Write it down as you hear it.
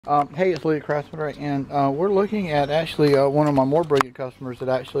Hey, it's Lee at Craftsman Direct, and we're looking at actually one of my more brilliant customers that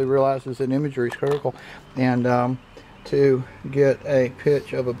actually realizes that imagery is critical, and to get a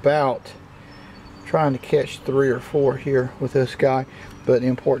pitch of about trying to catch 3 or 4 here with this guy. But the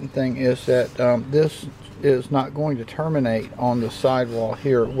important thing is that this is not going to terminate on the sidewall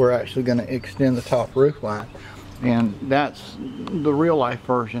here. We're actually going to extend the top roof line, and that's the real life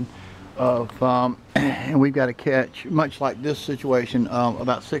version of and we've got to catch, much like this situation,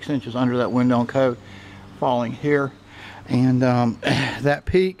 about 6 inches under that window and code falling here, and that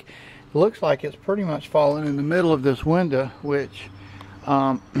peak looks like it's pretty much falling in the middle of this window, which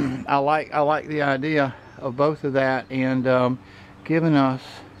I like the idea of both of that, and giving us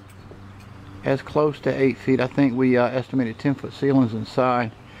as close to 8 feet. I think we estimated 10-foot ceilings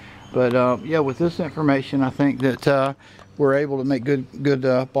inside, but yeah, with this information I think that we're able to make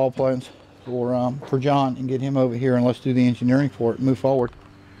good ball plans for John and get him over here, and let's do the engineering for it and move forward.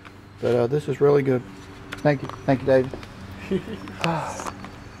 But this is really good. Thank you, David.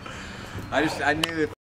 I knew that